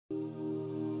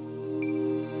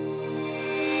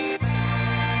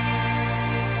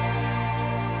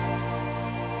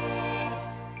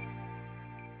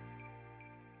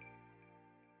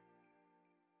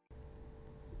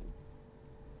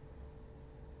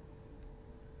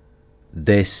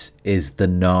This is the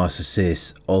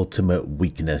narcissist's ultimate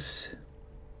weakness.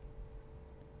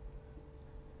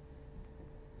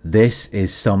 This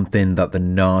is something that the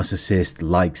narcissist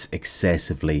likes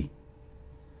excessively.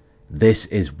 This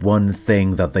is one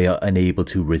thing that they are unable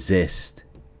to resist.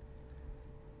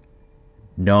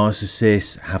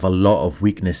 Narcissists have a lot of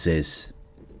weaknesses.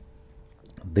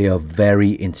 They are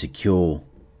very insecure.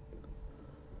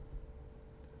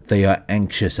 They are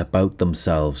anxious about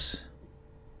themselves.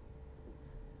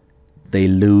 They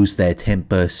lose their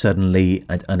temper suddenly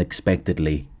and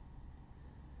unexpectedly.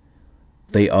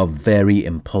 They are very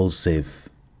impulsive.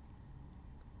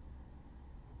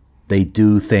 They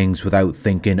do things without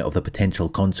thinking of the potential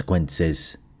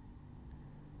consequences.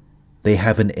 They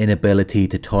have an inability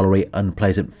to tolerate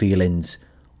unpleasant feelings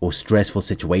or stressful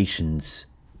situations.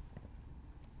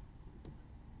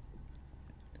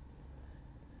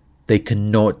 They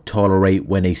cannot tolerate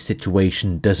when a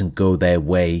situation doesn't go their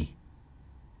way.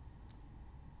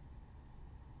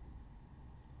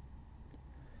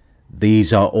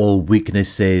 These are all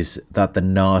weaknesses that the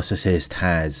narcissist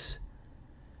has,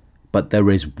 but there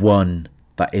is one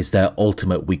that is their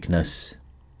ultimate weakness.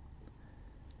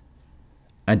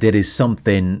 And it is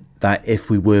something that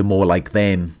if we were more like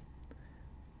them,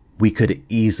 we could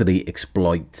easily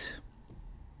exploit.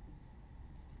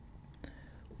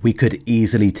 We could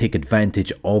easily take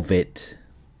advantage of it.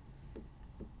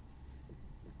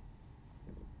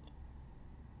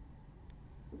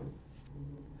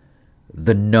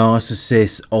 The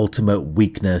narcissist's ultimate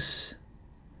weakness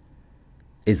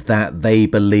is that they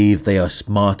believe they are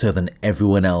smarter than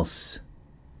everyone else.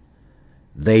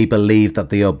 They believe that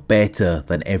they are better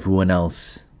than everyone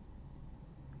else.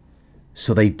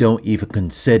 So they don't even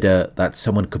consider that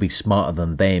someone could be smarter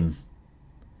than them,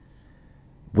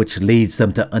 which leads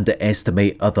them to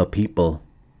underestimate other people.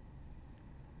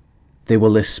 They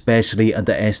will especially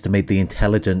underestimate the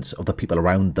intelligence of the people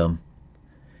around them,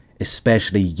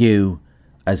 especially you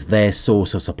as their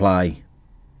source of supply.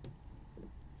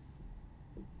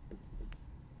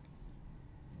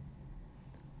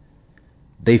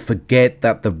 They forget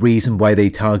that the reason why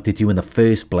they targeted you in the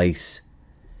first place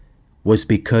was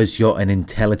because you're an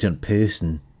intelligent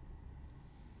person.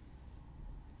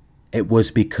 It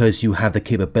was because you have the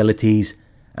capabilities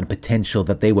and potential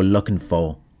that they were looking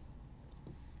for.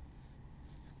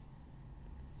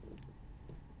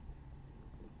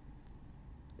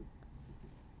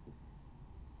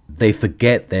 They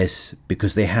forget this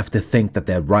because they have to think that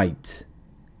they're right.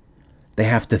 They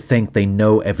have to think they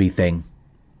know everything.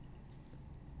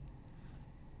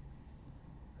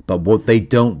 But what they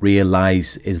don't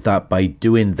realize is that by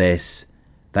doing this,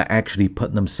 they're actually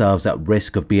putting themselves at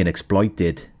risk of being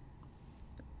exploited.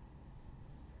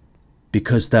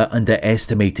 Because they're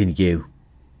underestimating you.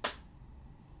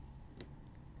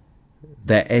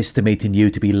 They're estimating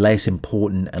you to be less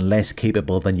important and less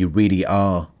capable than you really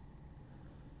are,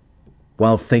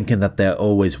 while thinking that they're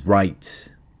always right,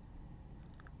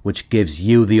 which gives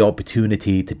you the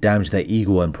opportunity to damage their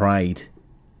ego and pride.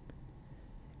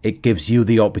 It gives you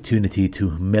the opportunity to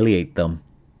humiliate them,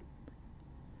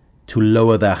 to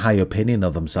lower their high opinion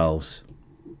of themselves,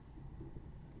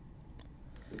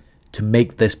 to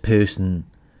make this person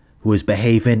who is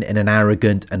behaving in an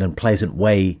arrogant and unpleasant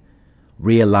way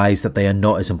realize that they are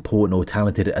not as important or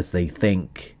talented as they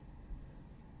think.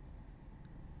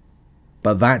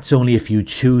 But that's only if you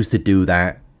choose to do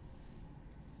that.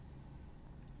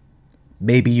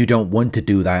 Maybe you don't want to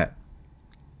do that.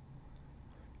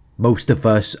 Most of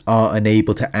us are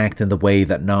unable to act in the way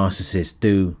that narcissists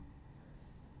do.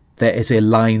 There is a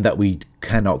line that we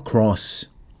cannot cross.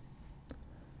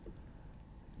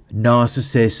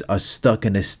 Narcissists are stuck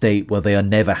in a state where they are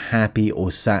never happy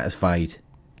or satisfied.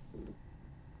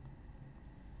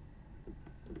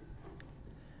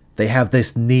 They have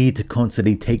this need to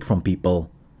constantly take from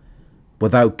people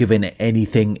without giving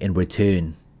anything in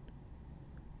return.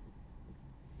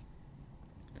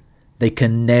 They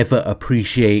can never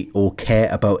appreciate or care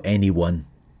about anyone.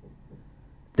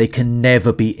 They can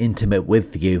never be intimate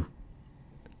with you.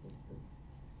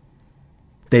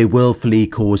 They willfully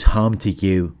cause harm to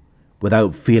you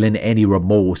without feeling any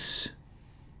remorse.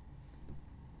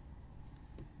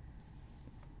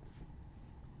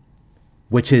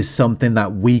 Which is something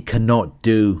that we cannot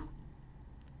do.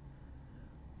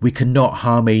 We cannot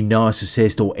harm a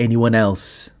narcissist or anyone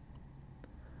else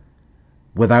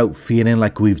without feeling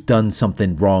like we've done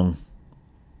something wrong,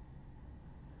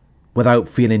 without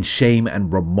feeling shame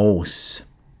and remorse.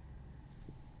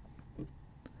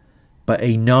 But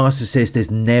a narcissist is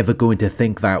never going to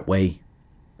think that way.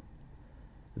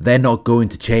 They're not going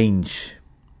to change.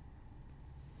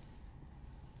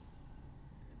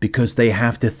 because they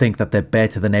have to think that they're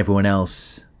better than everyone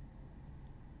else.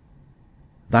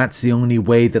 That's the only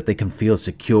way that they can feel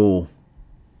secure.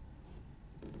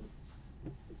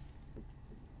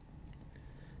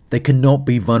 They cannot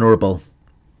be vulnerable.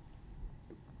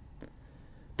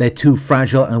 They're too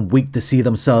fragile and weak to see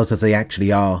themselves as they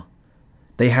actually are.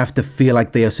 They have to feel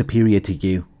like they are superior to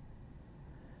you.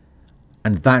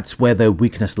 And that's where their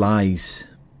weakness lies.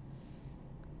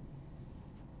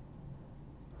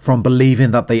 From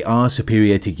believing that they are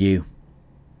superior to you.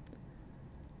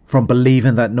 From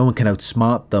believing that no one can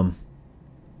outsmart them.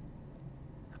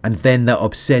 And then their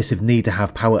obsessive need to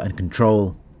have power and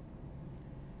control.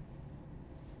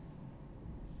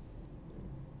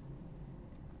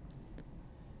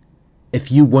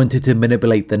 If you wanted to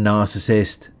manipulate the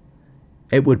narcissist,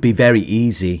 it would be very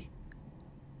easy.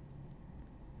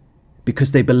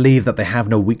 Because they believe that they have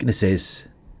no weaknesses.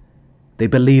 They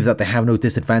believe that they have no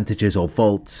disadvantages or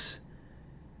faults.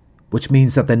 Which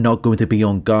means that they're not going to be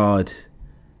on guard.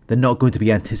 They're not going to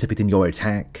be anticipating your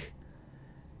attack.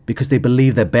 Because they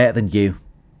believe they're better than you.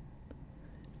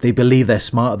 They believe they're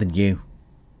smarter than you.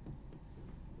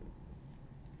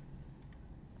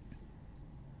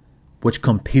 Which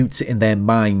computes in their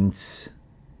minds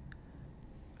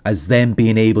as them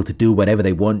being able to do whatever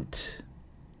they want.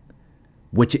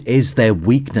 Which is their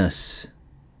weakness.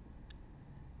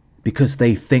 Because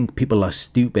they think people are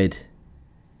stupid.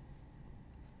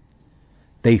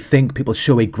 They think people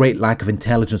show a great lack of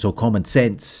intelligence or common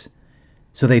sense.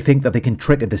 So they think that they can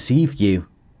trick and deceive you.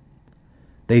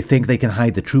 They think they can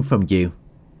hide the truth from you.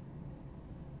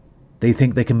 They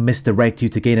think they can misdirect you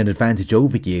to gain an advantage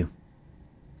over you.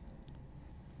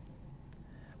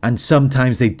 And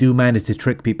sometimes they do manage to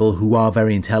trick people who are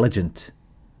very intelligent.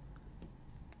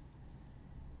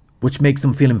 Which makes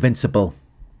them feel invincible.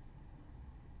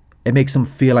 It makes them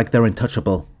feel like they're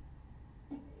untouchable.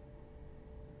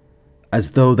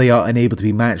 As though they are unable to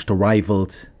be matched or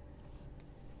rivaled.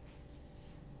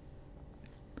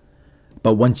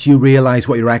 But once you realize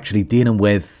what you're actually dealing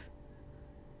with,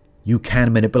 you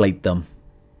can manipulate them.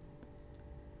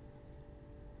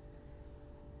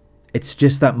 It's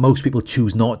just that most people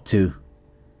choose not to.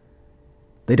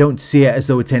 They don't see it as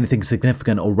though it's anything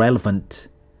significant or relevant.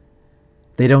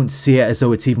 They don't see it as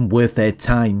though it's even worth their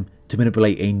time to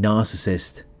manipulate a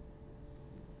narcissist.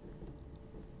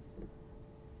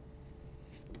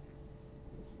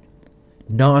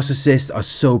 Narcissists are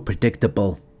so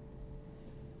predictable.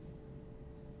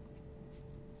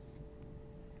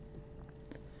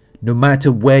 No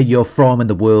matter where you're from in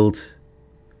the world,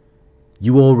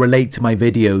 you all relate to my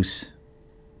videos.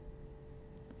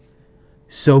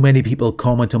 So many people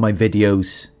comment on my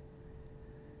videos,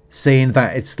 saying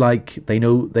that it's like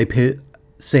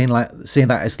saying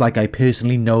that it's like I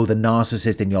personally know the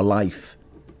narcissist in your life.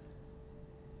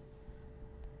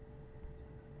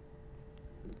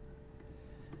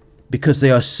 Because they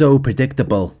are so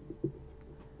predictable.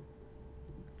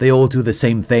 They all do the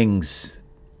same things.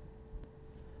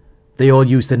 They all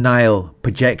use denial,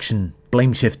 projection,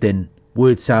 blame shifting,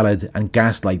 word salad and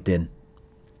gaslighting.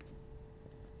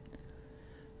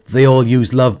 They all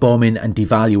use love bombing and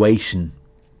devaluation.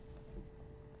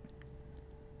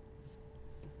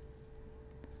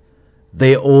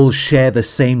 They all share the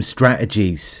same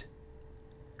strategies.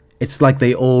 It's like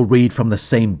they all read from the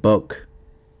same book.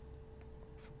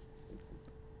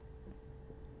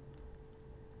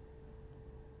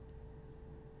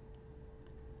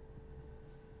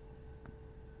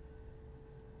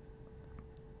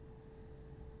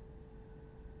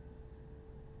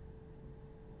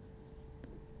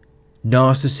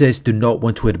 Narcissists do not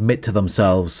want to admit to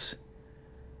themselves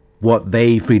what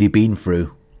they've really been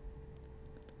through.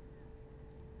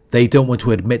 They don't want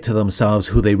to admit to themselves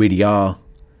who they really are.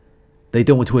 They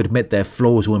don't want to admit their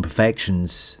flaws or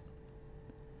imperfections.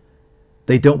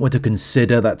 They don't want to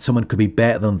consider that someone could be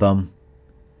better than them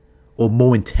or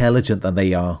more intelligent than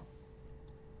they are.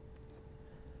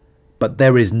 But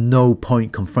there is no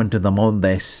point confronting them on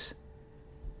this.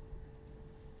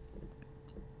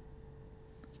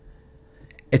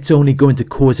 It's only going to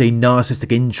cause a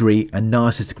narcissistic injury and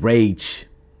narcissistic rage.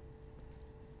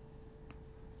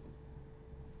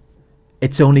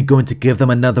 It's only going to give them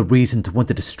another reason to want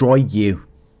to destroy you.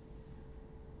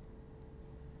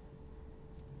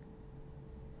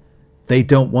 They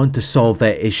don't want to solve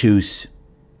their issues.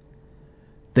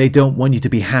 They don't want you to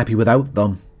be happy without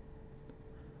them.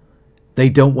 They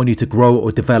don't want you to grow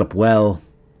or develop well.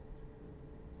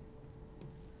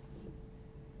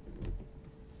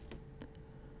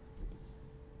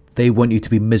 They want you to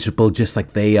be miserable just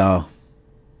like they are.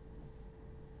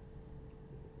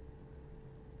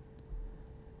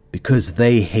 Because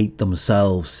they hate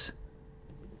themselves.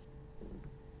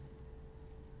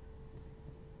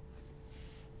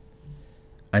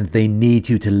 And they need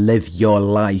you to live your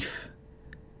life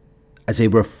as a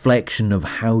reflection of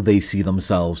how they see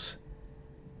themselves,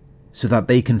 so that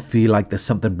they can feel like there's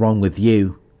something wrong with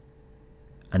you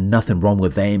and nothing wrong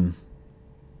with them.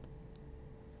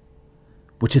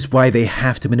 Which is why they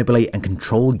have to manipulate and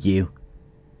control you.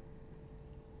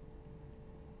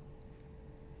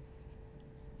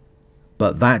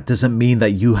 But that doesn't mean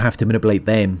that you have to manipulate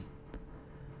them.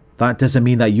 That doesn't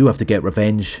mean that you have to get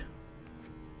revenge.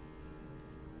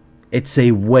 It's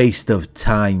a waste of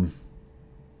time.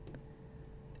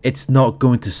 It's not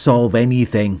going to solve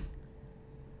anything.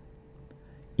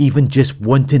 Even just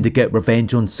wanting to get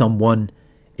revenge on someone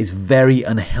is very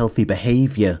unhealthy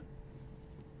behavior.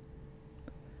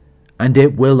 And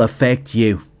it will affect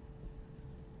you.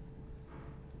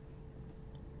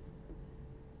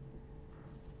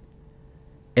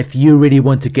 If you really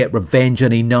want to get revenge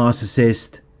on a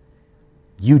narcissist,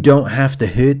 you don't have to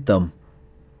hurt them.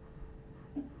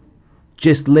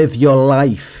 Just live your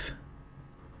life.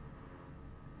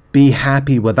 Be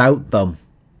happy without them.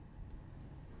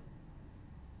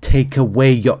 Take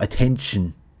away your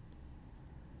attention.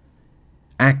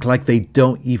 Act like they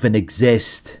don't even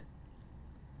exist.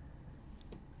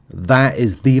 That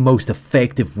is the most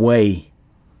effective way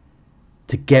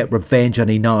to get revenge on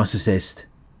a narcissist.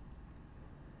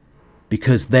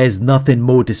 Because there's nothing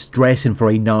more distressing for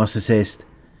a narcissist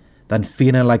than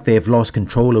feeling like they have lost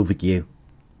control over you.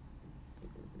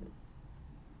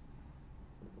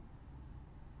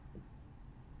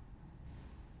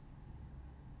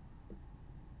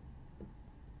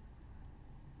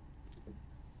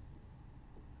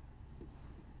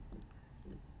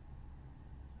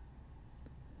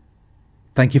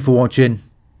 Thank you for watching.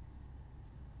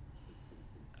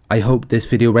 I hope this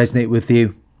video resonated with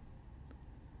you.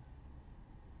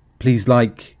 Please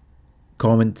like,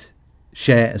 comment,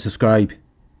 share and subscribe.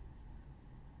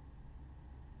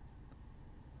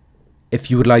 If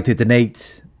you would like to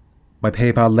donate, my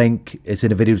PayPal link is in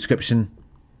the video description.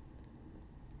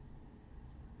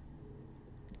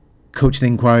 Coaching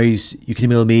inquiries, you can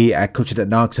email me at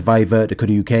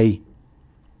coaching@narcsurvivor.co.uk.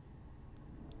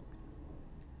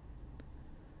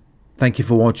 Thank you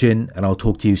for watching, and I'll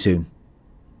talk to you soon.